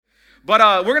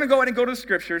But we're going to go ahead and go to the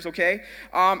scriptures, okay?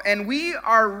 And we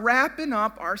are wrapping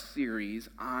up our series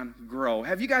on Grow.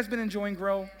 Have you guys been enjoying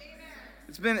Grow?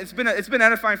 It's been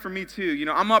edifying for me too. You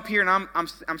know, I'm up here and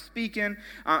I'm speaking,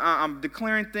 I'm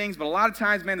declaring things, but a lot of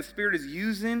times, man, the Spirit is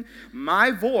using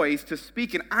my voice to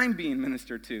speak, and I'm being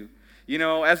ministered to. You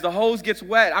know, as the hose gets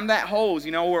wet, I'm that hose,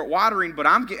 you know, we're watering, but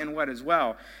I'm getting wet as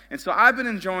well. And so I've been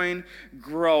enjoying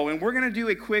Grow, and we're going to do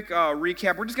a quick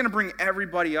recap. We're just going to bring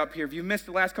everybody up here. If you missed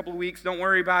the last couple of weeks, don't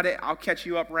worry about it. I'll catch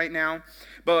you up right now.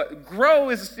 But Grow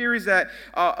is a series that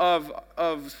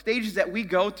of stages that we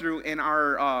go through in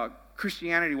our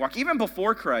Christianity walk, even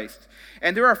before Christ.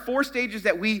 And there are 4 stages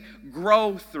that we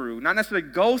grow through, not necessarily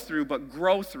go through, but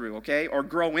grow through, okay, or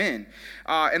grow in.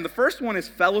 And the first one is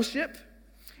fellowship.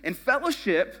 And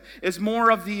fellowship is more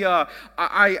of the,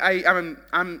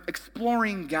 I'm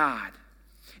exploring God.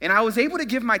 And I was able to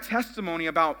give my testimony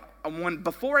about when,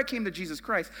 before I came to Jesus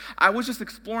Christ, I was just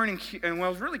exploring and I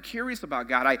was really curious about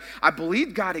God. I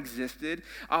believed God existed.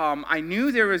 I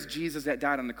knew there was Jesus that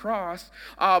died on the cross,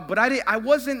 but I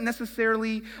wasn't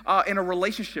necessarily in a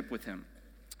relationship with him.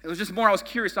 It was just more, I was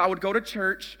curious. So I would go to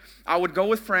church, I would go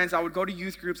with friends, I would go to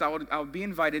youth groups, I would be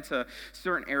invited to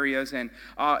certain areas, and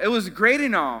it was great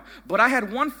and all. But I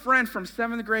had one friend from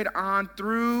 7th grade on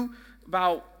through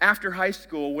about after high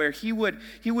school where he would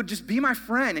just be my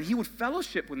friend, and he would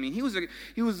fellowship with me. He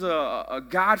was a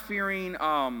God-fearing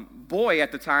boy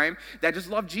at the time that just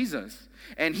loved Jesus.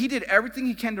 And he did everything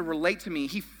he can to relate to me.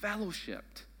 He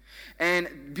fellowshipped.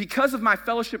 And because of my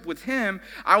fellowship with him,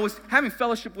 I was having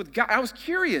fellowship with God. I was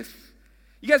curious.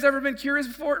 You guys ever been curious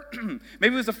before?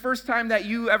 Maybe it was the first time that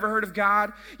you ever heard of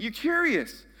God. You're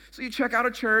curious. So you check out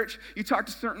a church, you talk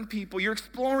to certain people, you're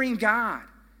exploring God.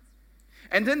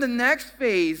 And then the next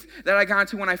phase that I got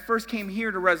into when I first came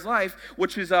here to Res Life,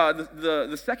 which is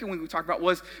the second one we talked about,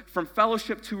 was from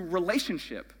fellowship to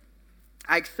relationship.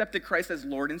 I accepted Christ as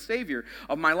Lord and Savior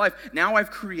of my life. Now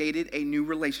I've created a new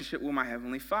relationship with my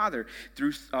Heavenly Father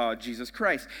through Jesus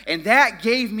Christ. And that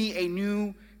gave me a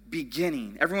new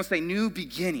beginning. Everyone say new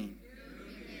beginning.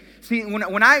 See,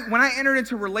 when I entered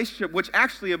into a relationship, which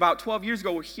actually about 12 years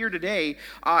ago, we're here today,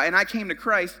 and I came to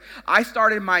Christ, I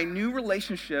started my new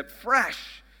relationship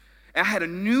fresh. I had a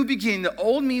new beginning. The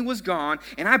old me was gone,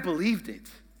 and I believed it.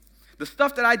 The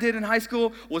stuff that I did in high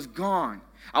school was gone.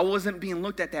 I wasn't being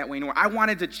looked at that way anymore. I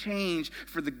wanted to change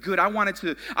for the good. I wanted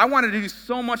to do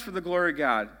so much for the glory of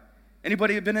God.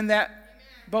 Anybody been in that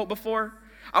boat before?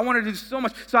 I wanted to do so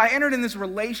much. So I entered in this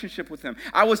relationship with him.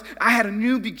 I had a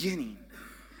new beginning.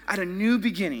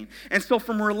 And so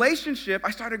from relationship,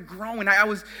 I started growing.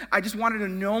 I just wanted to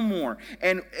know more.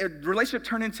 And relationship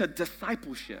turned into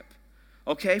discipleship.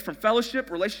 Okay, from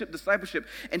fellowship, relationship, discipleship.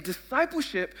 And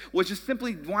discipleship was just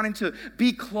simply wanting to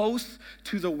be close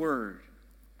to the Word.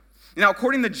 Now,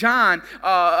 according to John,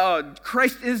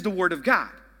 Christ is the Word of God.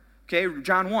 Okay,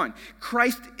 John 1.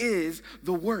 Christ is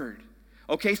the Word.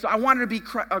 Okay, so I wanted to be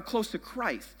close to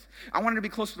Christ. I wanted to be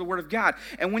close to the Word of God.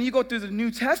 And when you go through the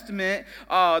New Testament,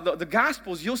 the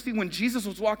Gospels, you'll see when Jesus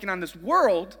was walking on this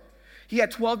world, he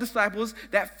had 12 disciples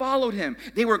that followed him.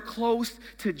 They were close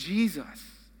to Jesus.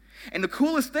 And the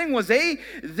coolest thing was they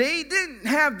didn't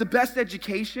have the best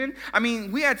education. I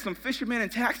mean, we had some fishermen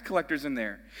and tax collectors in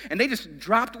there. And they just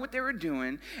dropped what they were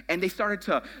doing, and they started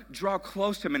to draw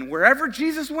close to him. And wherever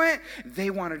Jesus went, they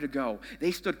wanted to go.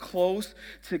 They stood close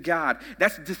to God.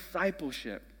 That's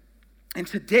discipleship. And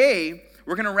today,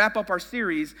 we're going to wrap up our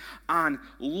series on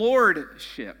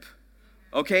lordship.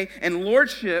 Okay? And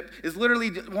lordship is literally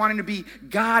wanting to be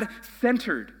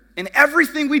God-centered. In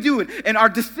everything we do, in our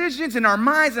decisions, in our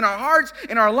minds, in our hearts,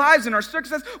 in our lives, in our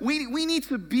success, we need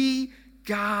to be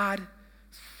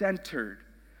God-centered,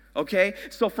 okay?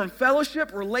 So from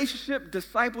fellowship, relationship,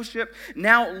 discipleship,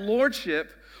 now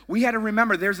lordship, we had to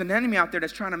remember there's an enemy out there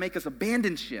that's trying to make us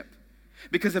abandon ship.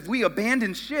 Because if we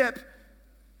abandon ship,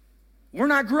 we're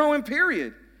not growing,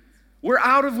 period. We're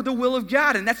out of the will of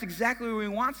God, and that's exactly where he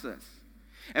wants us.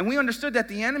 And we understood that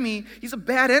the enemy, he's a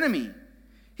bad enemy.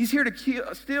 He's here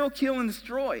to steal, kill, and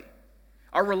destroy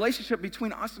our relationship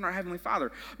between us and our Heavenly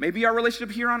Father. Maybe our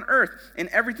relationship here on earth and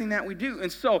everything that we do.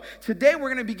 And so today we're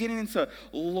going to be getting into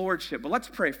lordship. But let's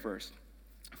pray first.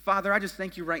 Father, I just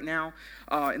thank you right now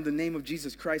in the name of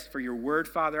Jesus Christ for your word,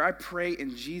 Father. I pray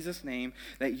in Jesus' name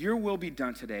that your will be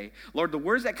done today. Lord, the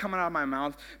words that come out of my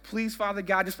mouth, please, Father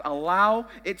God, just allow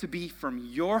it to be from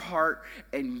your heart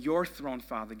and your throne,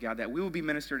 Father God, that we will be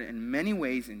ministered in many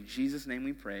ways. In Jesus' name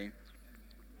we pray.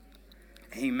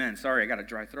 Amen. Sorry, I got a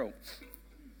dry throat.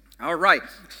 All right.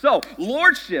 So,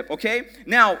 lordship, okay?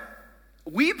 Now,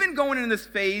 we've been going in this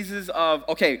phases of,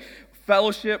 okay,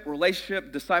 fellowship,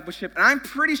 relationship, discipleship. And I'm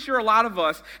pretty sure a lot of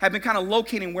us have been kind of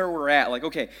locating where we're at. Like,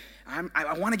 okay,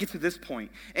 I want to get to this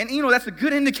point. And, that's a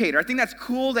good indicator. I think that's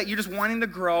cool that you're just wanting to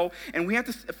grow, and we have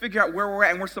to figure out where we're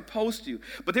at, and we're supposed to.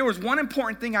 But there was one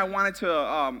important thing I wanted to,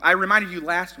 I reminded you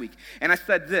last week, and I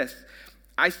said this.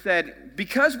 I said,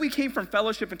 because we came from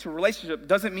fellowship into relationship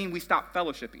doesn't mean we stop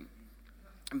fellowshipping.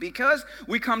 And because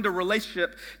we come to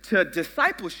relationship to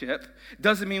discipleship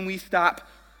doesn't mean we stop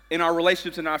in our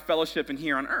relationships and our fellowship and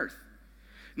here on earth.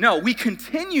 No, we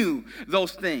continue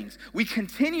those things. We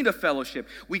continue to fellowship.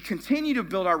 We continue to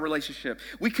build our relationship.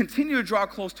 We continue to draw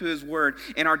close to his word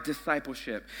in our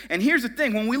discipleship. And here's the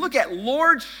thing. When we look at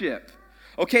lordship,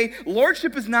 okay,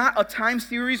 lordship is not a time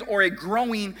series or a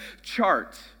growing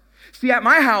chart. See, at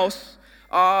my house,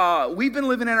 we've been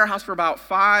living in our house for about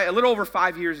a little over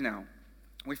 5 years now.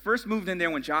 We first moved in there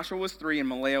when Joshua was 3 and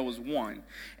Malaya was 1.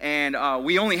 And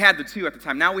we only had the 2 at the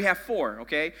time. Now we have 4,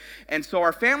 okay? And so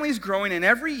our family is growing, and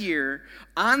every year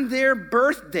on their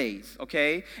birthdays,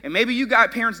 okay? And maybe you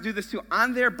got parents do this too.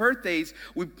 On their birthdays,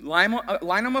 we line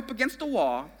them up against a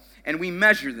wall, and we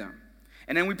measure them.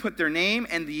 And then we put their name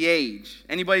and the age.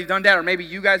 Anybody done that? Or maybe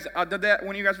you guys did that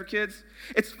when you guys were kids?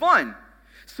 It's fun.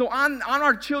 So on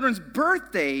our children's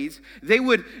birthdays, they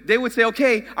would say,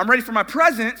 okay, I'm ready for my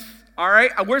presents. All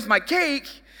right, where's my cake?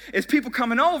 Is people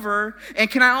coming over? And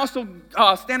can I also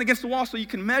stand against the wall so you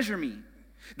can measure me?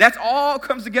 That's all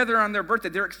comes together on their birthday.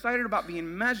 They're excited about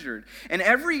being measured. And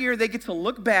every year they get to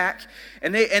look back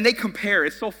and they compare.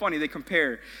 It's so funny, they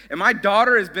compare. And my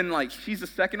daughter has been she's the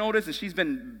second oldest, and she's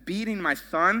been beating my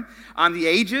son on the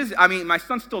ages. I mean, my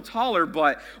son's still taller,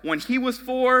 but when he was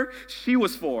 4, she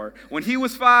was 4. When he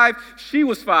was 5, she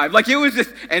was 5. It was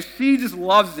just, and she just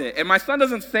loves it. And my son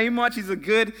doesn't say much. He's a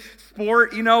good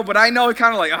sport, but I know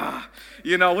kind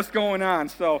of what's going on.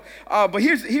 So, but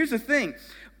here's the thing.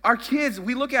 Our kids,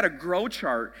 we look at a grow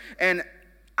chart, and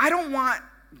I don't want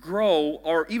grow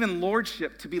or even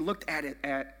lordship to be looked at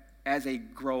as a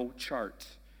grow chart,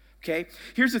 okay?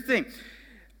 Here's the thing.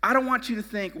 I don't want you to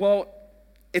think, well,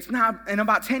 it's not, in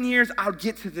about 10 years, I'll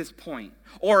get to this point,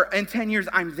 or in 10 years,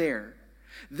 I'm there.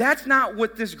 That's not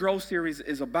what this grow series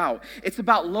is about. It's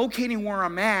about locating where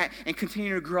I'm at and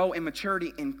continuing to grow in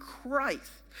maturity in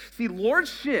Christ. See,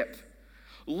 lordship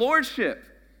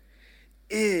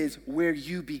is where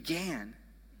you began.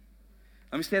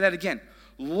 Let me say that again.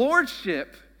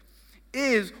 Lordship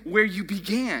is where you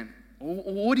began.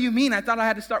 What do you mean? I thought I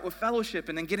had to start with fellowship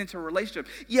and then get into a relationship.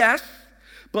 Yes,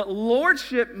 but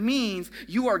lordship means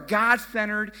you are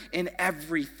God-centered in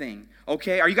everything.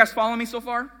 Okay, are you guys following me so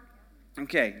far?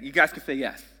 Okay, you guys can say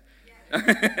yes.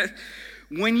 Yes.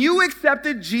 When you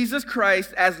accepted Jesus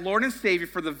Christ as Lord and Savior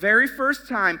for the very first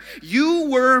time, you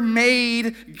were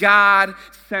made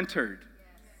God-centered.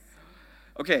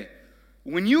 Okay,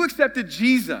 when you accepted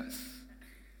Jesus,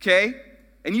 okay,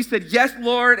 and you said, yes,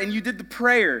 Lord, and you did the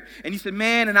prayer, and you said,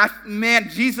 man,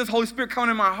 Jesus, Holy Spirit, come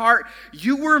in my heart,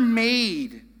 you were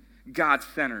made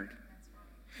God-centered.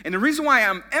 And the reason why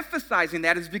I'm emphasizing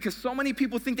that is because so many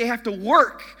people think they have to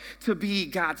work to be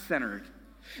God-centered.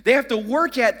 They have to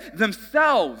work at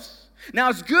themselves. Now,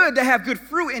 it's good to have good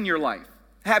fruit in your life.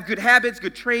 Have good habits,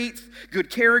 good traits,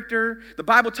 good character. The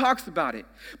Bible talks about it.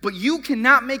 But you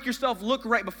cannot make yourself look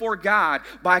right before God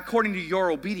by according to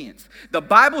your obedience. The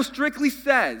Bible strictly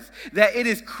says that it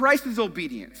is Christ's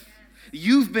obedience.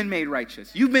 You've been made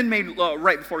righteous. You've been made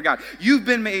right before God. You've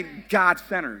been made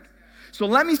God-centered. So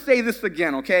let me say this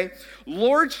again, okay?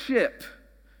 Lordship,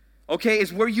 okay,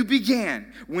 is where you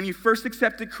began when you first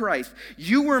accepted Christ.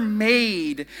 You were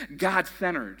made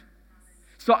God-centered.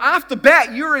 So off the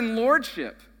bat, you're in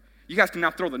lordship. You guys can now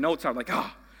throw the notes out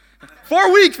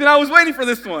 4 weeks and I was waiting for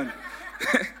this one.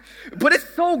 But it's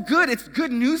so good. It's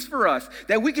good news for us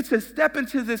that we get to step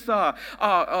into this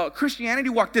Christianity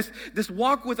walk, this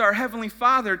walk with our Heavenly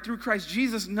Father through Christ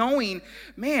Jesus, knowing,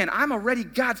 man, I'm already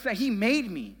God's son. He made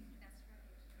me.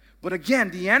 But again,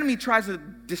 the enemy tries to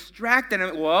distract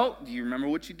and, well, do you remember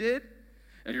what you did?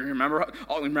 And you remember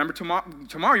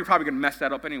tomorrow you're probably going to mess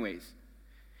that up anyways.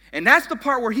 And that's the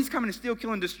part where he's coming to steal,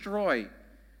 kill, and destroy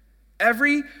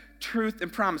every truth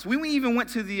and promise. We even went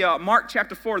to the Mark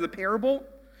chapter 4, the parable.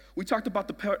 We talked about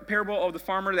the parable of the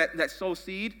farmer that sows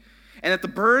seed, and that the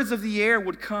birds of the air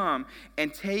would come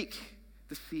and take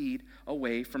the seed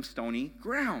away from stony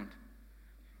ground.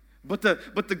 But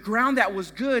the ground that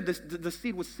was good, the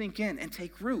seed would sink in and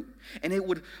take root, and it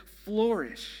would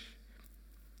flourish.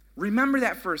 Remember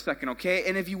that for a second, okay?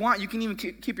 And if you want, you can even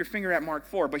keep your finger at Mark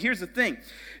 4. But here's the thing.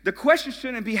 The question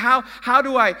shouldn't be how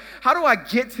do I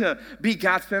get to be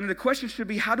God-centered? The question should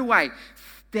be, how do I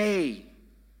stay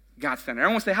God-centered?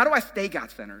 Everyone say, how do I stay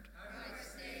God-centered?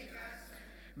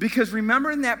 Because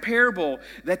remember in that parable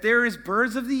that there is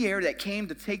birds of the air that came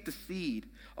to take the seed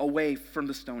away from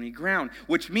the stony ground,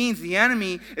 which means the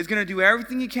enemy is going to do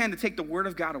everything he can to take the word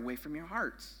of God away from your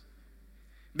hearts.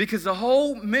 Because the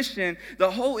whole mission, the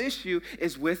whole issue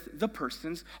is with the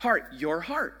person's heart, your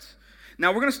heart. Now,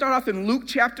 we're going to start off in Luke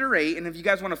chapter 8, and if you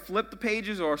guys want to flip the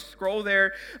pages or scroll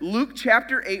there, Luke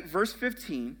chapter 8, verse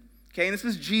 15. Okay, and this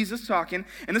is Jesus talking,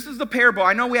 and this is the parable.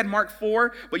 I know we had Mark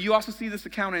 4, but you also see this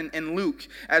account in Luke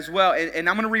as well, and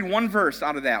I'm going to read one verse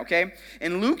out of that, okay?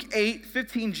 In Luke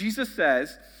 8:15, Jesus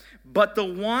says, "But the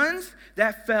ones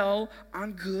that fell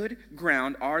on good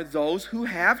ground are those who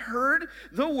have heard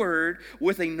the word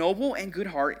with a noble and good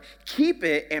heart, keep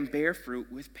it, and bear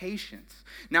fruit with patience."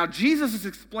 Now, Jesus is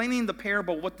explaining the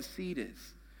parable, what the seed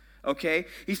is. Okay?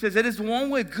 He says it is the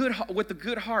one with a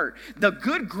good heart. The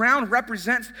good ground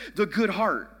represents the good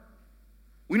heart.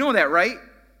 We know that, right?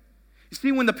 You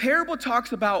see, when the parable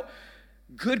talks about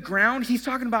good ground, he's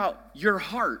talking about your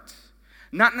heart,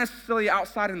 not necessarily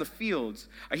outside in the fields.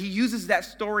 He uses that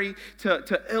story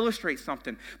to illustrate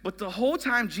something. But the whole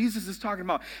time Jesus is talking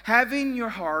about having your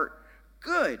heart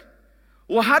good.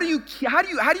 Well, how do you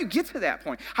get to that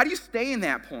point? How do you stay in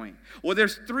that point? Well,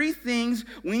 there's 3 things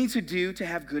we need to do to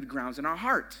have good grounds in our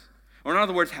hearts. Or in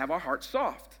other words, have our hearts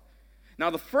soft. Now,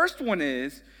 the first one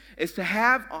is to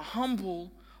have a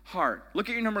humble heart. Look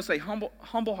at your number and say, humble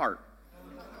heart.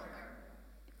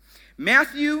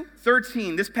 Matthew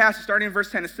 13, this passage starting in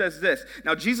verse 10, it says this.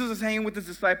 Now, Jesus is hanging with his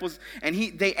disciples,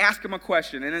 and they ask him a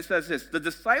question, and it says this. The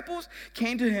disciples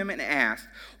came to him and asked,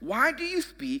 "Why do you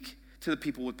speak to the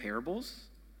people with parables?"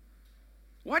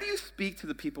 Why do you speak to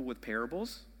the people with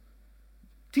parables?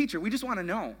 Teacher, we just want to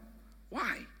know.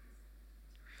 Why?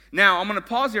 Now, I'm going to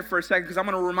pause here for a second because I'm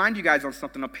going to remind you guys on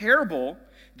something. A parable,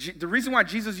 the reason why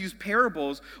Jesus used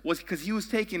parables was because he was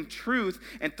taking truth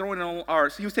and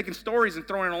he was taking stories and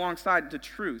throwing it alongside the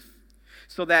truth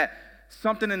so that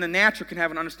something in the natural can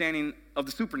have an understanding of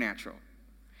the supernatural.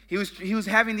 He was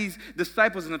having these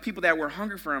disciples and the people that were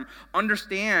hungry for him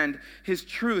understand his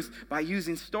truth by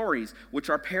using stories, which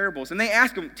are parables. And they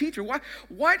ask him, "Teacher,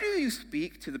 why do you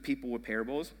speak to the people with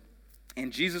parables?"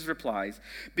 And Jesus replies,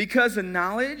 "Because the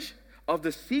knowledge of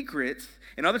the secrets,"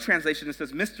 in other translations it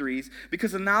says mysteries,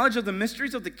 "because the knowledge of the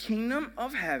mysteries of the kingdom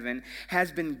of heaven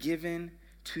has been given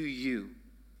to you."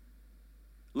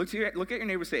 Look at your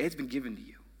neighbor and say, "It's been given to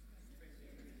you."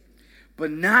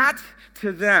 But not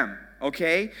to them,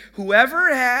 okay?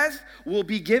 Whoever has will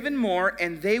be given more,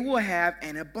 and they will have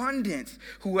an abundance.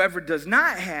 Whoever does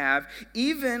not have,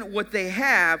 even what they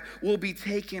have will be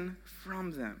taken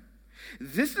from them.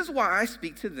 This is why I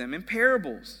speak to them in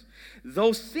parables.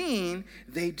 Though seeing,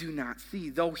 they do not see.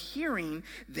 Though hearing,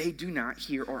 they do not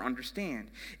hear or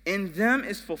understand. In them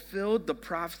is fulfilled the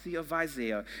prophecy of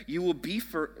Isaiah. You will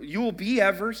be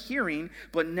ever hearing,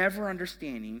 but never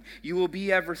understanding. You will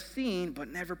be ever seeing, but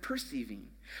never perceiving.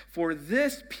 For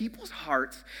this, people's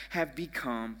hearts have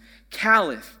become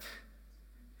calloused.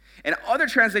 And other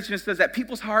translations says that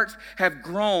people's hearts have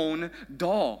grown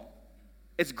dull.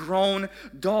 It's grown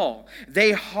dull.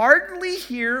 They hardly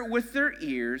hear with their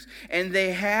ears, and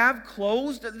they have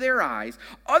closed their eyes.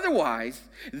 Otherwise,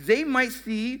 they might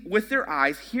see with their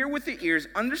eyes, hear with their ears,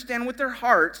 understand with their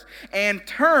hearts, and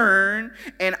turn,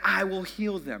 and I will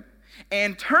heal them.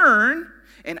 And turn,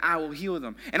 and I will heal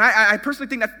them. And I personally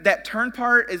think that turn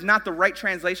part is not the right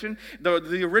translation.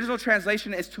 The original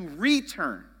translation is to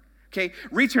return. Okay,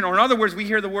 return. Or in other words, we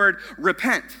hear the word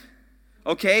repent.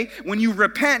 Okay? When you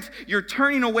repent, you're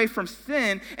turning away from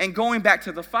sin and going back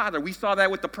to the Father. We saw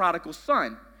that with the prodigal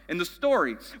son in the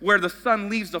story, where the son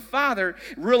leaves the father,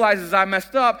 realizes I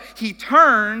messed up, he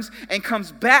turns and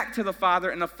comes back to the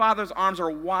Father, and the Father's arms are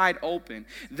wide open.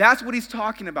 That's what he's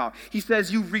talking about. He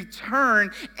says, you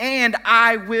return and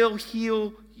I will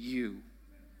heal you.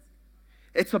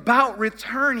 It's about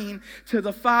returning to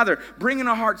the Father, bringing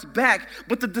our hearts back.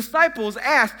 But the disciples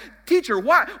asked, "Teacher,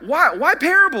 why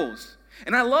parables?"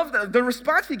 And I love the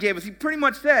response he gave us. He pretty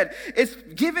much said, it's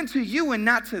given to you and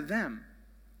not to them.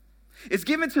 It's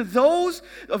given to those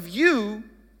of you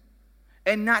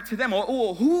and not to them.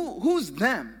 Who's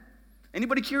them?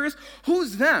 Anybody curious?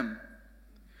 Who's them?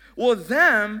 Well,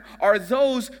 them are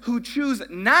those who choose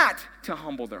not to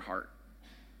humble their heart.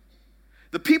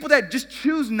 The people that just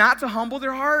choose not to humble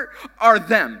their heart are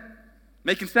them.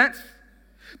 Making sense?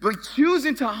 But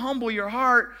choosing to humble your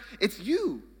heart, it's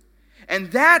you.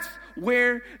 And that's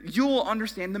where you will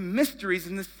understand the mysteries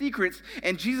and the secrets.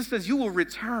 And Jesus says, you will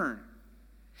return,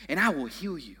 and I will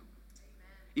heal you.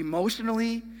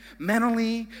 Emotionally,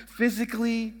 mentally,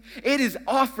 physically. It is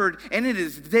offered, and it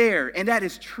is there, and that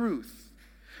is truth.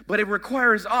 But it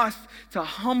requires us to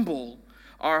humble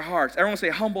our hearts. Everyone say,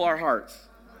 humble our hearts.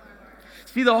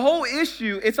 See, the whole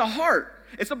issue, it's a heart.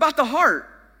 It's about the heart.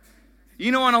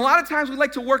 You know, and a lot of times we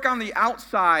like to work on the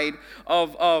outside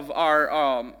of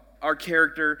our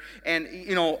character, and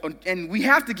you know, and we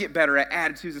have to get better at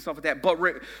attitudes and stuff like that.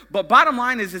 But bottom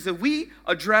line is if we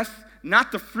address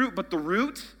not the fruit but the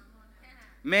root,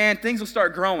 man, things will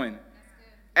start growing.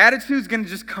 Attitude's going to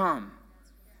just come,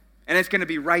 and it's going to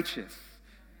be righteous.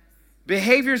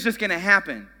 Behavior is just going to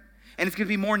happen, and it's going to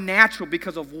be more natural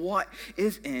because of what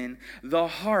is in the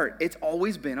heart. It's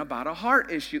always been about a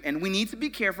heart issue, and we need to be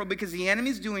careful because the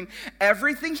enemy's doing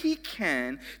everything he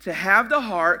can to have the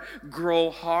heart grow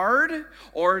hard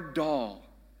or dull.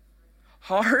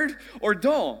 Hard or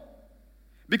dull.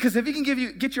 Because if he can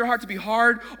get your heart to be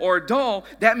hard or dull,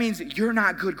 that means you're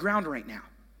not good ground right now.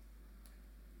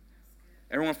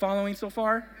 Everyone following so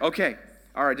far? Okay.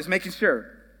 All right, just making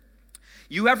sure.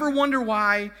 You ever wonder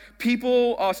why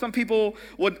some people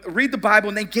would read the Bible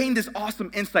and they gain this awesome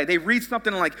insight? They read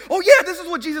something like, oh yeah, this is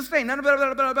what Jesus is saying,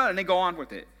 and they go on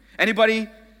with it. Anybody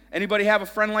have a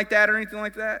friend like that or anything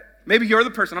like that? Maybe you're the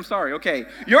person. I'm sorry. Okay.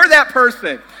 You're that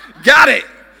person. Got it.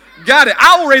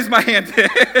 I will raise my hand.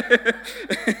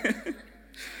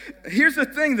 Here's the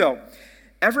thing, though.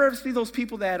 Ever see those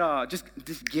people that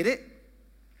just get it?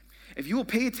 If you will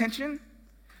pay attention,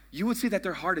 you would see that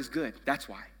their heart is good. That's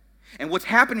why. And what's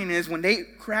happening is when they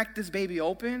crack this baby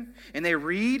open and they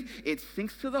read, it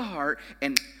sinks to the heart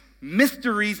and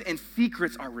mysteries and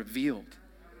secrets are revealed.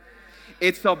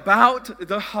 It's about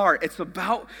the heart. It's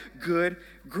about good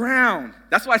ground.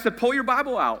 That's why I said pull your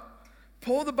Bible out.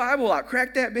 Pull the Bible out.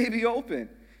 Crack that baby open.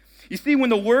 You see, when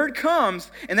the word comes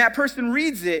and that person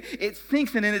reads it, it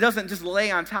sinks in and it doesn't just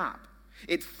lay on top.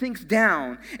 It sinks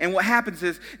down, and what happens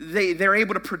is they're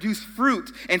able to produce fruit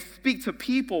and speak to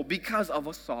people because of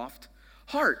a soft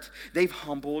heart. They've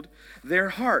humbled their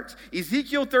heart.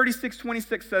 Ezekiel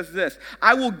 36:26 says this,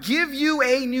 I will give you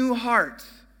a new heart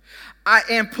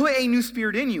and put a new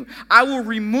spirit in you. I will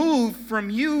remove from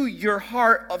you your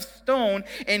heart of stone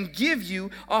and give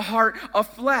you a heart of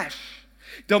flesh.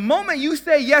 The moment you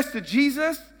say yes to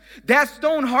Jesus, that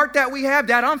stone heart that we have,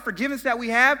 that unforgiveness that we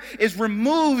have is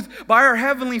removed by our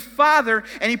Heavenly Father,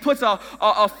 and He puts a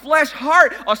flesh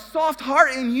heart, a soft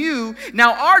heart in you.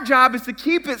 Now our job is to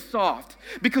keep it soft,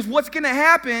 because what's going to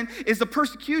happen is the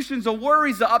persecutions, the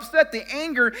worries, the upset, the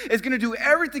anger is going to do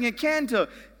everything it can to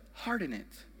harden it.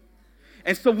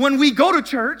 And so when we go to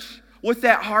church with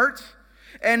that heart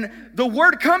and the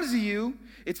word comes to you,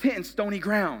 it's hitting stony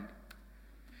ground.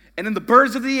 And then the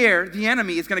birds of the air, the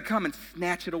enemy, is going to come and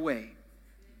snatch it away.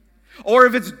 Or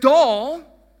if it's dull,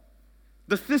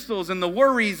 the thistles and the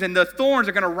worries and the thorns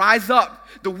are going to rise up.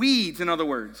 The weeds, in other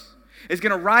words, is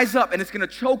going to rise up and it's going to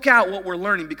choke out what we're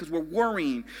learning because we're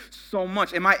worrying so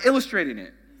much. Am I illustrating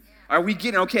it? Are we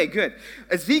getting, okay, good.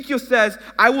 Ezekiel says,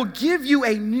 I will give you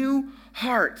a new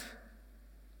heart.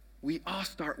 We all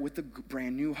start with a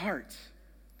brand new heart.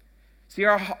 See,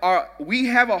 we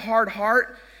have a hard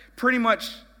heart pretty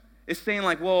much. It's saying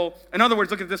like, well, in other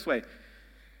words, look at it this way.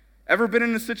 Ever been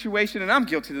in a situation, and I'm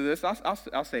guilty of this,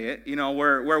 I'll say it, you know,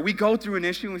 where we go through an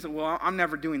issue and we say, well, I'm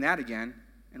never doing that again,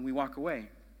 and we walk away.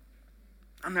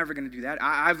 I'm never going to do that.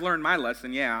 I've learned my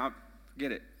lesson, I'll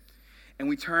get it. And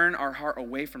we turn our heart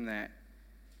away from that.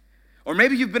 Or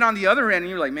maybe you've been on the other end and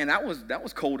you're like, man, that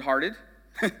was cold-hearted.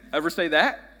 Ever say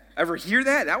that? Ever hear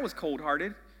that? That was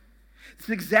cold-hearted. It's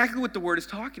exactly what the word is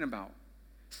talking about.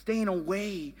 Staying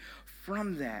away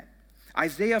from that.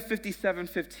 Isaiah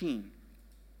 57:15.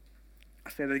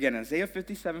 I'll say that again. Isaiah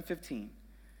 57:15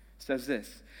 says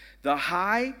this. The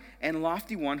high and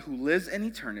lofty one who lives in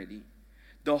eternity,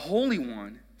 the Holy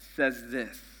One, says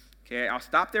this. Okay, I'll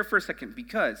stop there for a second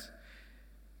because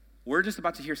we're just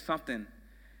about to hear something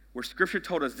where Scripture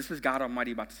told us this is God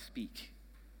Almighty about to speak.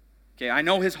 Okay, I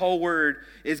know His whole word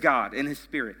is God and His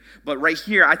Spirit. But right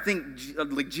here, I think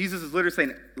like Jesus is literally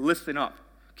saying, listen up.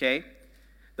 Okay?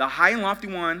 The high and lofty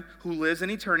one who lives in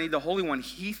eternity, the Holy One,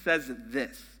 He says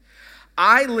this.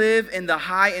 I live in the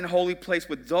high and holy place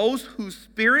with those whose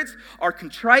spirits are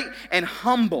contrite and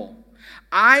humble.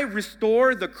 I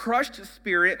restore the crushed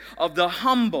spirit of the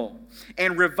humble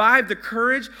and revive the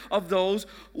courage of those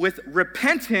with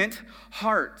repentant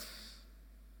hearts.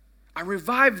 I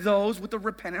revive those with a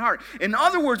repentant heart. In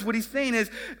other words, what He's saying is,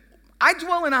 I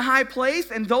dwell in a high place,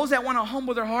 and those that want to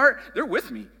humble their heart, they're with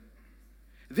me.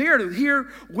 They're here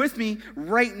with me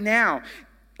right now.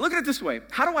 Look at it this way.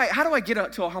 How do I get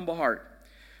up to a humble heart?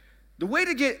 The way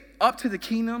to get up to the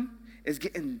kingdom is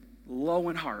getting low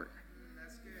in heart.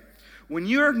 That's good. When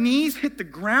your knees hit the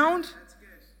ground,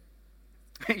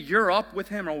 you're up with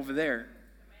Him over there.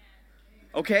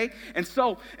 Okay? And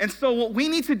so what we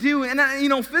need to do,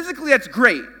 and physically that's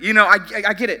great.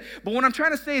 I get it. But what I'm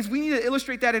trying to say is we need to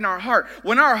illustrate that in our heart.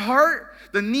 When our heart,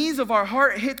 the knees of our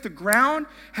heart hit the ground,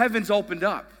 heaven's opened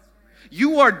up.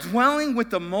 You are dwelling with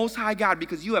the Most High God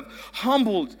because you have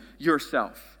humbled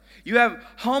yourself. You have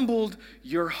humbled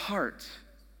your heart.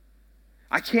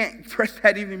 I can't press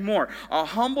that even more. A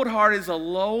humbled heart is a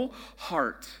low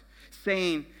heart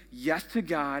saying yes to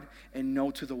God and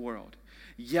no to the world.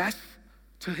 Yes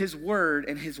to his word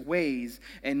and his ways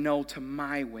and no to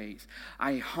my ways.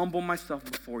 I humble myself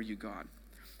before you, God.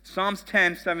 Psalms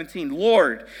 10:17,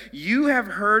 Lord, you have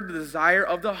heard the desire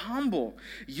of the humble.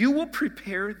 You will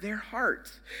prepare their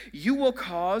hearts. You will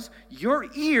cause your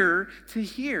ear to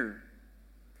hear.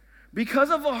 Because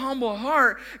of a humble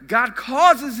heart, God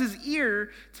causes his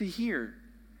ear to hear.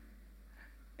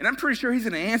 And I'm pretty sure he's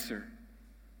going to answer.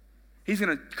 He's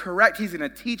going to correct, he's going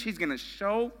to teach, he's going to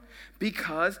show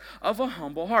because of a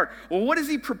humble heart. Well, what is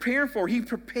he preparing for? He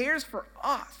prepares for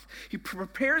us. He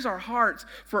prepares our hearts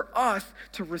for us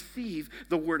to receive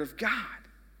the word of God.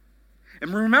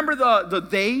 And remember the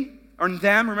they or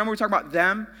them, remember we talked about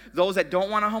them, those that don't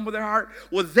want to humble their heart?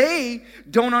 Well, they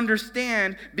don't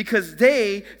understand because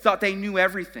they thought they knew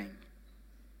everything.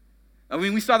 I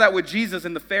mean, we saw that with Jesus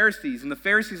and the Pharisees. And the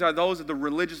Pharisees are those of the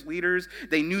religious leaders.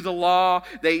 They knew the law.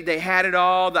 They had it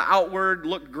all. The outward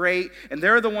looked great. And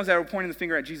they're the ones that were pointing the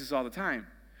finger at Jesus all the time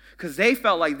because they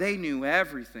felt like they knew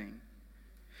everything.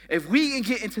 If we can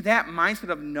get into that mindset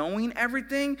of knowing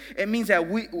everything, it means that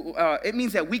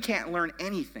we can't learn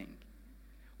anything.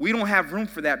 We don't have room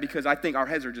for that because I think our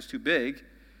heads are just too big,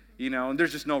 and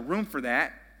there's just no room for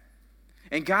that.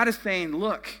 And God is saying,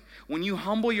 look, when you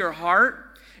humble your heart,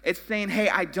 it's saying, hey,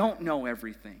 I don't know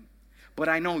everything, but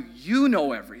I know you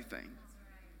know everything.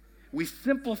 We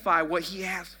simplify what he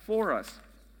has for us.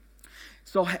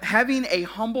 So having a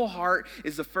humble heart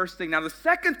is the first thing. Now, the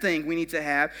second thing we need to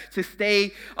have to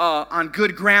stay on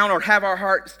good ground or have our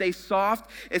heart stay soft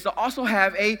is to also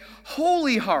have a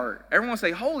holy heart. Everyone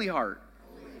say holy heart.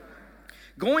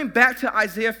 Going back to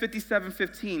Isaiah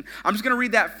 57:15, I'm just going to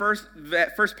read that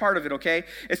first part of it, okay?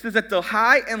 It says that the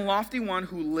high and lofty one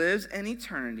who lives in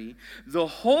eternity, the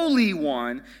Holy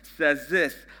One, says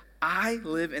this, I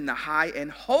live in the high and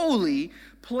holy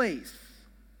place.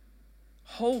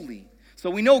 Holy. So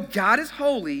we know God is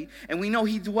holy, and we know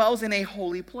he dwells in a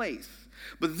holy place.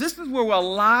 But this is where a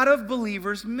lot of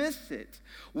believers miss it.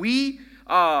 We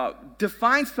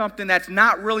define something that's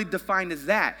not really defined as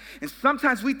that. And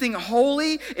sometimes we think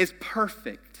holy is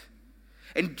perfect.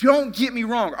 And don't get me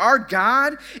wrong, our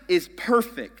God is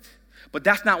perfect, but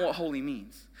that's not what holy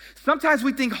means. Sometimes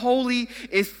we think holy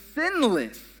is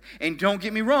sinless, and don't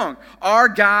get me wrong, our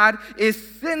God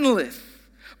is sinless,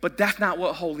 but that's not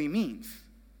what holy means.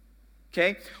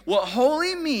 Okay? What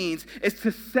holy means is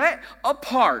to set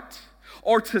apart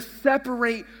or to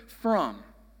separate from.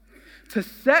 To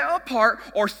set apart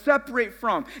or separate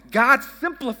from. God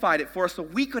simplified it for us so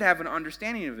we could have an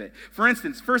understanding of it. For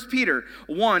instance, 1 Peter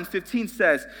 1:15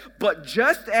 says, but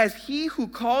just as he who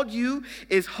called you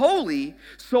is holy,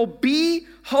 so be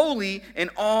holy in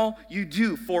all you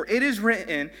do. For it is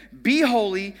written, be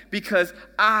holy because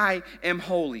I am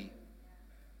holy.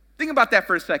 Think about that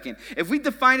for a second. If we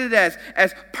define it as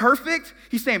perfect,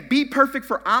 he's saying be perfect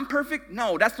for I'm perfect.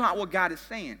 No, that's not what God is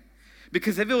saying.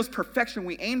 Because if it was perfection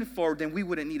we aimed for, then we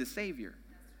wouldn't need a Savior.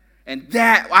 And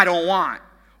that I don't want.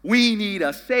 We need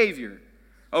a Savior.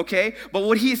 Okay? But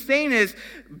what he's saying is,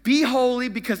 be holy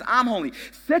because I'm holy.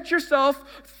 Set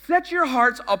your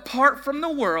hearts apart from the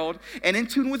world and in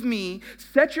tune with me.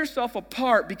 Set yourself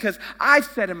apart because I've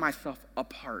set myself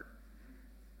apart.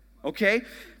 Okay?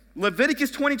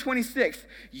 Leviticus 20:26,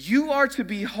 you are to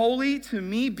be holy to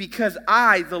me because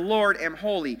I, the Lord, am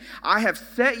holy. I have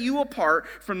set you apart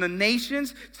from the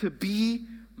nations to be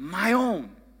my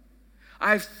own.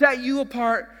 I've set you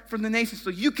apart from the nations so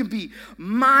you can be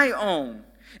my own.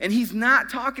 And he's not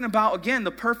talking about, again,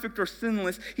 the perfect or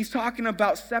sinless. He's talking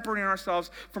about separating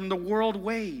ourselves from the world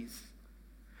ways.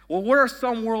 Well, what are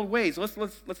some world ways? Let's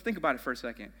think about it for a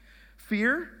second.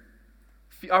 Fear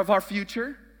of our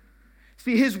future.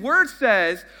 See, his word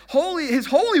says, his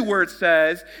holy word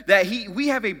says that we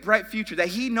have a bright future, that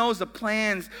he knows the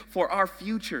plans for our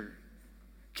future.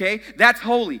 Okay? That's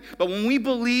holy. But when we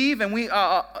believe and we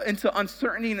into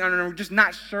uncertainty and we're just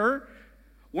not sure,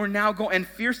 we're now going, and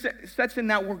fear sets in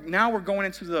that now we're going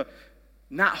into the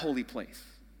not holy place.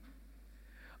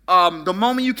 The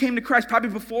moment you came to Christ, probably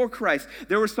before Christ,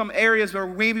 there were some areas where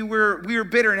maybe we were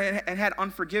bitter and had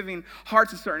unforgiving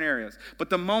hearts in certain areas. But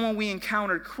the moment we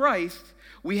encountered Christ,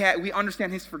 we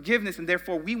understand his forgiveness, and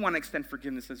therefore we want to extend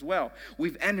forgiveness as well.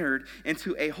 We've entered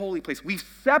into a holy place. We've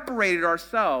separated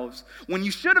ourselves. When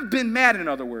you should have been mad, in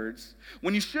other words,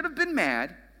 when you should have been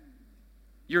mad,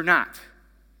 you're not.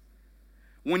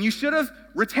 When you should have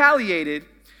retaliated,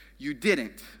 you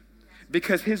didn't.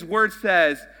 Because his word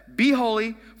says, be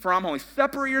holy, for I'm holy.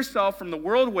 Separate yourself from the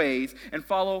world ways and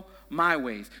follow my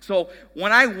ways. So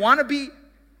when I want to be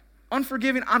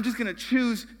unforgiving, I'm just going to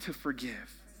choose to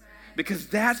forgive. Because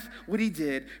that's what he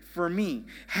did for me.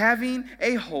 Having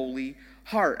a holy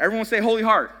heart. Everyone say holy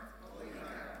heart. Holy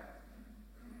heart.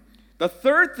 The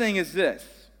third thing is this.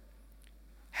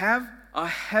 Have a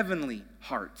heavenly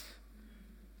heart.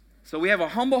 So we have a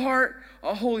humble heart,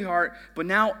 a holy heart, but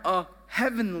now a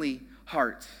heavenly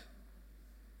heart.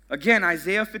 Again,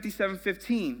 Isaiah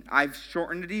 57:15. I've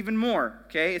shortened it even more.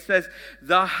 Okay, it says,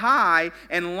 the high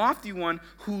and lofty one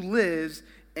who lives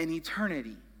in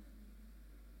eternity.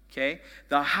 Okay,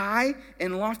 the high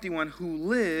and lofty one who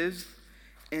lives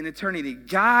in eternity.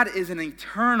 God is an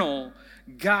eternal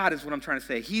God is what I'm trying to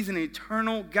say. He's an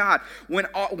eternal God.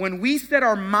 When we set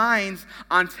our minds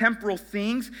on temporal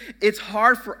things, it's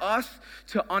hard for us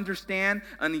to understand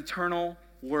an eternal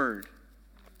word.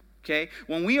 Okay?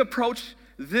 When we approach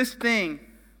this thing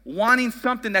wanting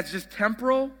something that's just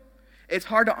temporal, it's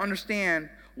hard to understand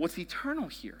what's eternal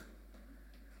here.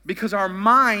 Because our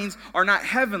minds are not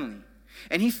heavenly.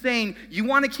 And he's saying, you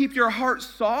want to keep your heart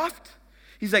soft?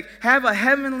 He's like, have a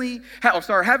heavenly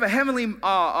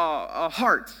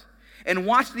heart and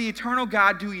watch the eternal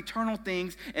God do eternal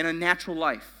things in a natural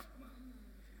life.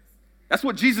 That's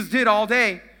what Jesus did all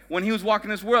day when he was walking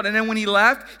this world. And then when he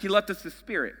left us his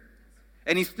spirit.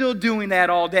 And he's still doing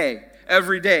that all day,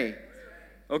 every day.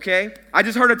 Okay? I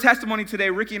just heard a testimony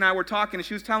today. Ricky and I were talking, and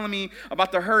she was telling me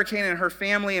about the hurricane and her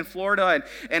family in Florida.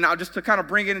 And just to kind of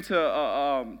bring it into,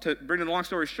 to bring the long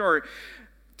story short,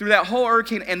 through that whole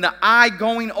hurricane and the eye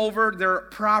going over their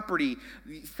property,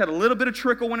 he said a little bit of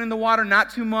trickle went in the water, not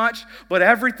too much, but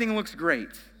everything looks great.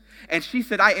 And she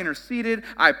said, I interceded,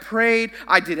 I prayed,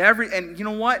 I did and you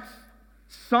know what?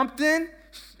 Something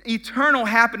eternal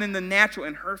happened in the natural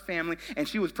in her family, and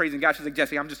she was praising God. She's like,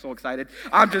 Jesse, I'm just so excited.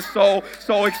 I'm just so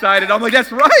excited. I'm like,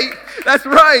 that's right.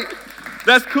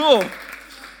 That's cool.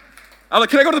 I'm like,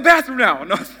 can I go to the bathroom now?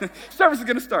 No, service is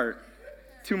going to start.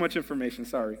 Too much information,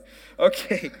 sorry.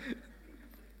 Okay.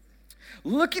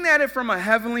 Looking at it from a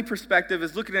heavenly perspective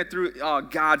is looking at it through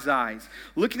God's eyes.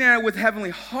 Looking at it with heavenly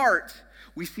heart,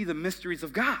 we see the mysteries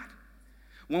of God.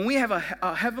 When we have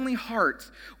a heavenly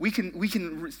heart, we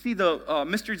can see the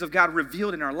mysteries of God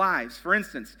revealed in our lives. For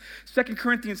instance, 2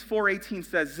 Corinthians 4:18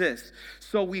 says this,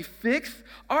 so we fix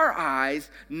our eyes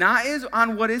not as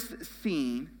on what is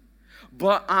seen,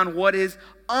 but on what is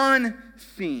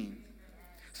unseen.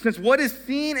 Since what is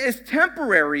seen is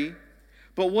temporary,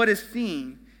 but what is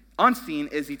unseen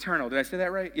is eternal. Did I say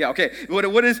that right? Yeah, okay.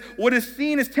 What is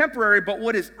seen is temporary, but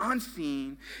what is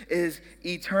unseen is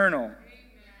eternal.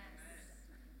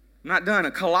 I'm not done.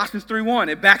 Colossians 3:1,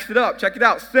 it backs it up. Check it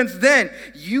out. Since then,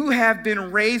 you have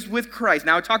been raised with Christ.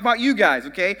 Now, I talk about you guys,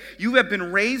 okay? You have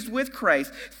been raised with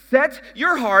Christ. Set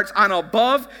your hearts on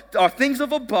things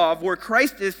of above, where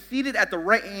Christ is seated at the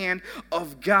right hand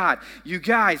of God. You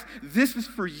guys, this is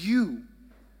for you,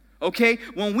 okay?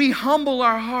 When we humble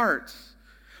our hearts,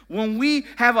 when we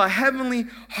have a heavenly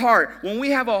heart, when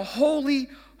we have a holy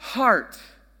heart,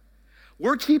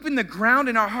 we're keeping the ground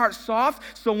in our heart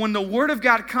soft, so when the word of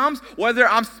God comes, whether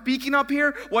I'm speaking up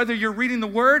here, whether you're reading the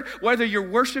word, whether you're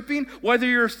worshiping, whether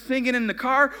you're singing in the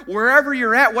car, wherever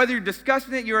you're at, whether you're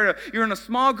discussing it, you're in a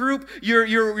small group,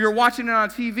 you're watching it on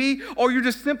TV, or you're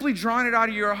just simply drawing it out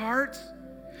of your heart,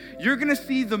 you're going to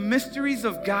see the mysteries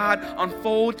of God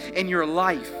unfold in your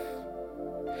life.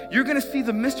 You're going to see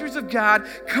the mysteries of God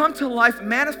come to life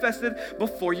manifested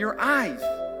before your eyes.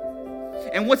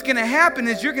 And what's going to happen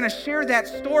is you're going to share that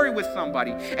story with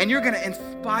somebody, and you're going to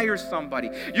inspire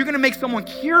somebody. You're going to make someone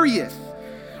curious.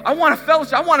 I want to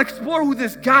fellowship. I want to explore who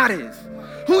this God is.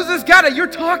 Who's this God that you're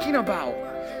talking about?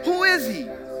 Who is he?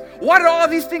 Why did all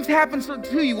these things happen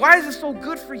to you? Why is it so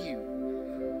good for you?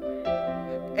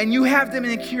 And you have them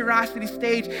in a curiosity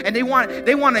stage, and they want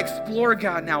to explore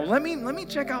God now. Let me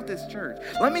check out this church.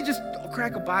 Let me just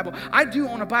crack a Bible. I do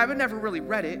own a Bible. I never really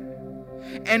read it.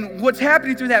 And what's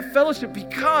happening through that fellowship,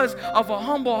 because of a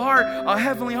humble heart, a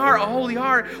heavenly heart, a holy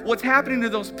heart, what's happening to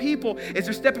those people is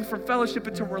they're stepping from fellowship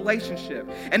into relationship.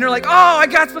 And they're like, oh, I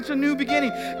got such a new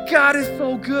beginning. God is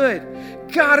so good.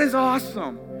 God is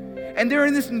awesome. And they're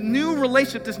in this new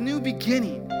relationship, this new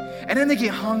beginning. And then they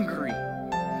get hungry.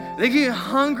 They get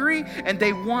hungry and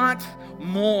they want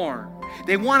more.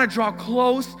 They want to draw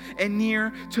close and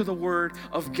near to the Word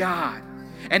of God.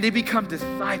 And they become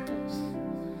disciples.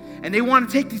 And they want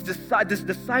to take this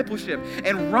discipleship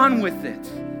and run with it.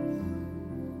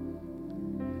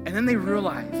 And then they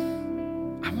realize,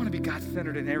 I want to be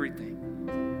God-centered in everything.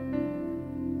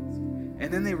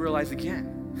 And then they realize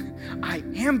again, I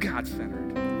am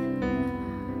God-centered.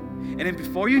 And then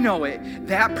before you know it,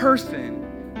 that person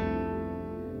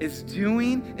is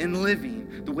doing and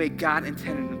living the way God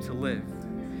intended them to live.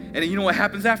 And then you know what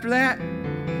happens after that?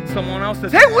 Someone else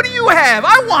says, hey, what do you have?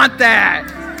 I want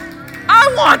that.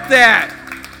 I want that.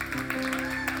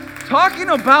 Talking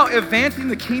about advancing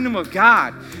the kingdom of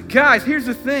God. Guys, here's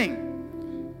the thing.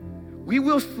 We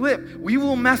will slip. We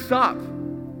will mess up.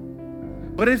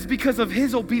 But it's because of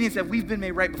His obedience that we've been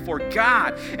made right before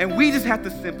God. And we just have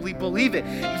to simply believe it.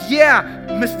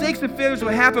 Yeah, mistakes and failures will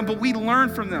happen, but we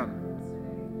learn from them.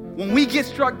 When we get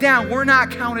struck down, we're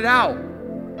not counted out.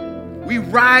 We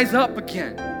rise up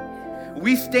again.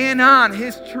 We stand on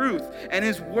His truth and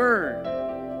His word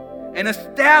and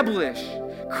establish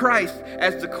Christ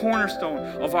as the cornerstone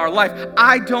of our life.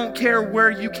 I don't care where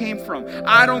you came from.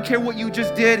 I don't care what you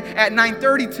just did at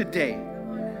 9:30 today.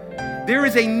 There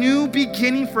is a new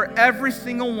beginning for every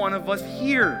single one of us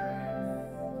here.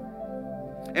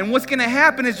 And what's going to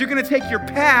happen is you're going to take your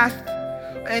past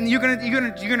and you're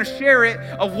gonna share it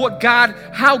of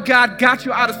how God got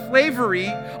you out of slavery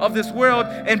of this world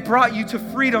and brought you to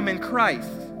freedom in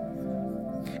Christ.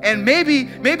 And maybe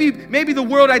the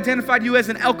world identified you as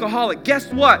an alcoholic.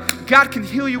 Guess what? God can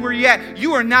heal you where you're at.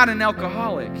 You are not an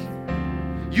alcoholic.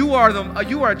 You are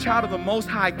a child of the Most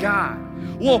High God.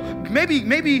 Well,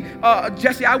 maybe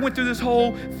Jesse, I went through this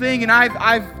whole thing and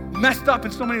I've messed up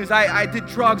in so many ways. I did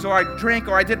drugs or I drank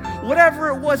or I did whatever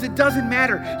it was. It doesn't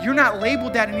matter. You're not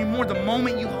labeled that anymore the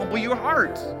moment you humble your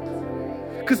heart.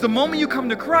 Because the moment you come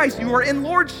to Christ, you are in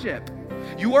lordship.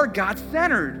 You are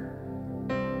God-centered.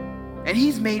 And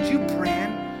He's made you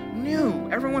brand new.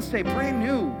 Everyone say brand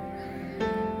new.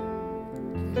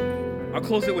 I'll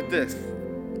close it with this.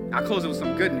 I'll close it with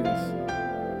some good news.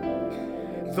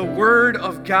 The Word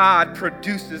of God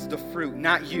produces the fruit,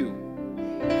 not you.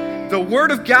 The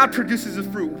Word of God produces the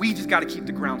fruit. We just got to keep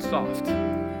the ground soft.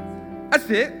 That's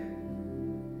it.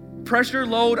 Pressure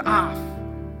load off.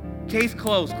 Case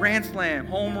closed. Grand slam.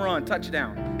 Home run.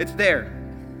 Touchdown. It's there.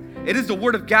 It is the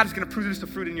Word of God that's going to produce the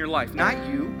fruit in your life, not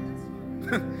you.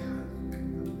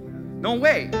 No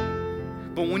way.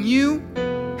 But when you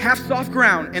have soft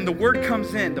ground and the Word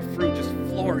comes in, the fruit just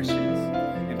flourishes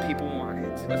and people want it.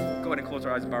 Let's go ahead and close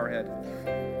our eyes and bow our head.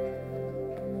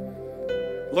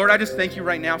 Lord, I just thank you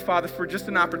right now, Father, for just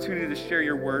an opportunity to share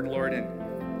your word, Lord. And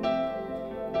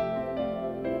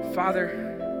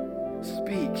Father,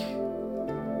 speak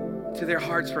to their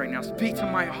hearts right now. Speak to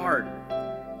my heart,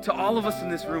 to all of us in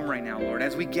this room right now, Lord,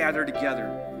 as we gather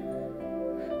together.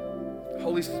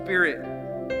 Holy Spirit,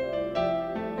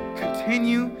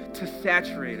 continue to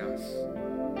saturate us.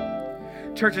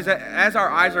 Churches, as our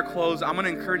eyes are closed, I'm going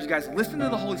to encourage you guys, listen to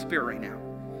the Holy Spirit right now,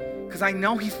 because I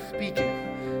know He's speaking.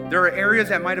 There are areas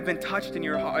that might have been touched in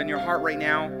your heart right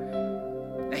now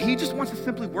that He just wants to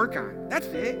simply work on. That's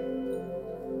it.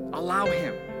 Allow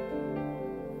Him.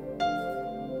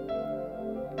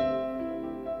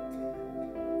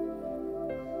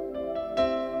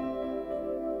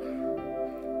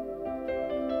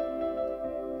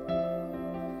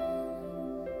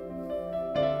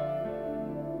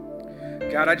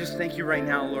 God, I just thank you right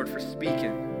now, Lord, for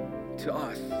speaking to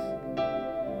us.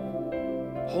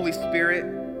 Holy Spirit,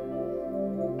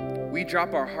 we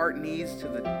drop our heart knees to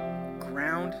the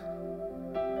ground.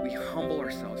 We humble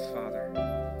ourselves, Father.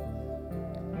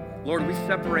 Lord, we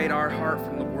separate our heart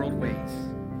from the world ways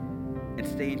and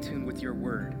stay in tune with your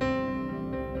word.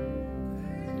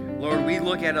 Lord, we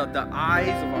look at the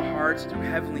eyes of our hearts through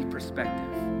heavenly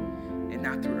perspective and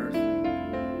not through earthly.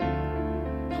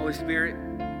 Holy Spirit,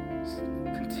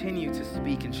 continue to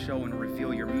speak and show and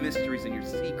reveal your mysteries and your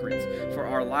secrets for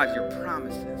our lives, your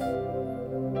promises.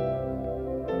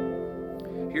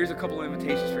 Here's a couple of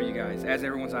invitations for you guys as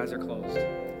everyone's eyes are closed.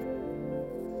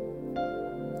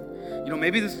 You know,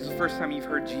 maybe this is the first time you've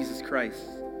heard Jesus Christ.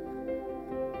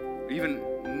 Even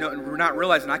not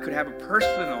realizing I could have a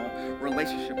personal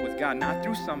relationship with God, not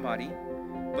through somebody,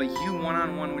 but you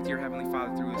one-on-one with your Heavenly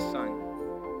Father through His Son.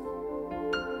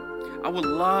 I would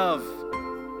love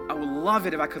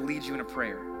it if I could lead you in a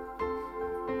prayer.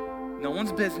 No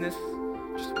one's business,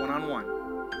 just one-on-one.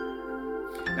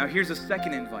 Now here's a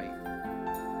second invite.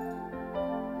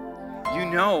 You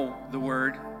know the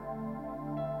word.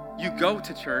 You go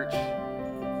to church,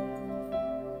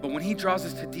 but when he draws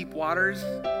us to deep waters,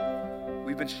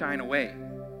 we've been shying away.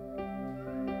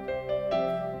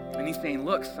 And he's saying,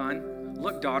 look, son,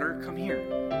 look, daughter, come here.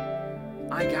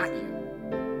 I got you.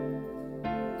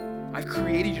 I've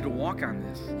created you to walk on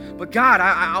this. But God,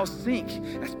 I'll sink.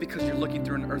 That's because you're looking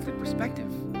through an earthly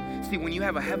perspective. See, when you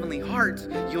have a heavenly heart,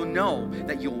 you'll know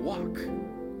that you'll walk.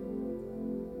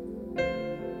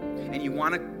 And you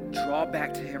want to draw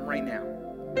back to him right now.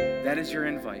 That is your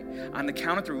invite. On the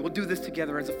count of 3, we'll do this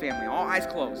together as a family. All eyes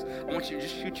closed. I want you to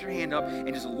just shoot your hand up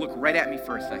and just look right at me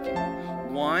for a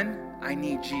second. 1, I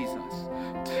need Jesus.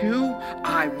 2,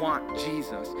 I want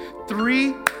Jesus.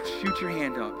 3, shoot your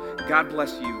hand up. God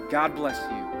bless you. God bless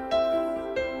you.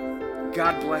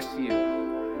 God bless you.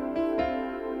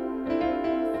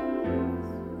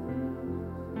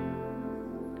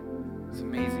 It's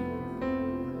amazing.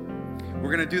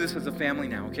 We're going to do this as a family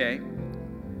now, okay?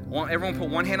 I want everyone put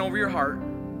one hand over your heart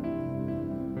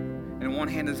and one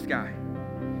hand to the sky.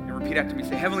 And repeat after me.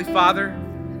 Say, Heavenly Father,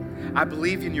 I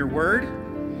believe in your word.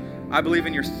 I believe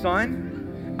in your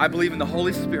Son. I believe in the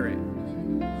Holy Spirit.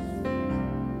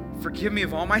 Forgive me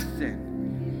of all my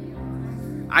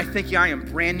sin. I thank you I am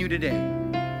brand new today.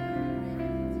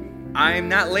 I am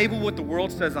not labeled what the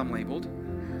world says I'm labeled.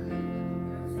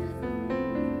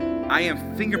 I am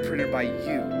fingerprinted by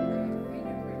you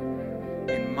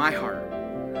in my heart.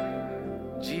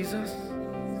 Jesus,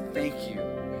 thank you.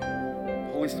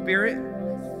 Holy Spirit,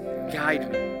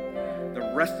 guide me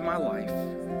the rest of my life.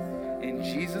 In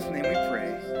Jesus' name we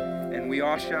pray. And we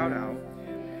all shout out.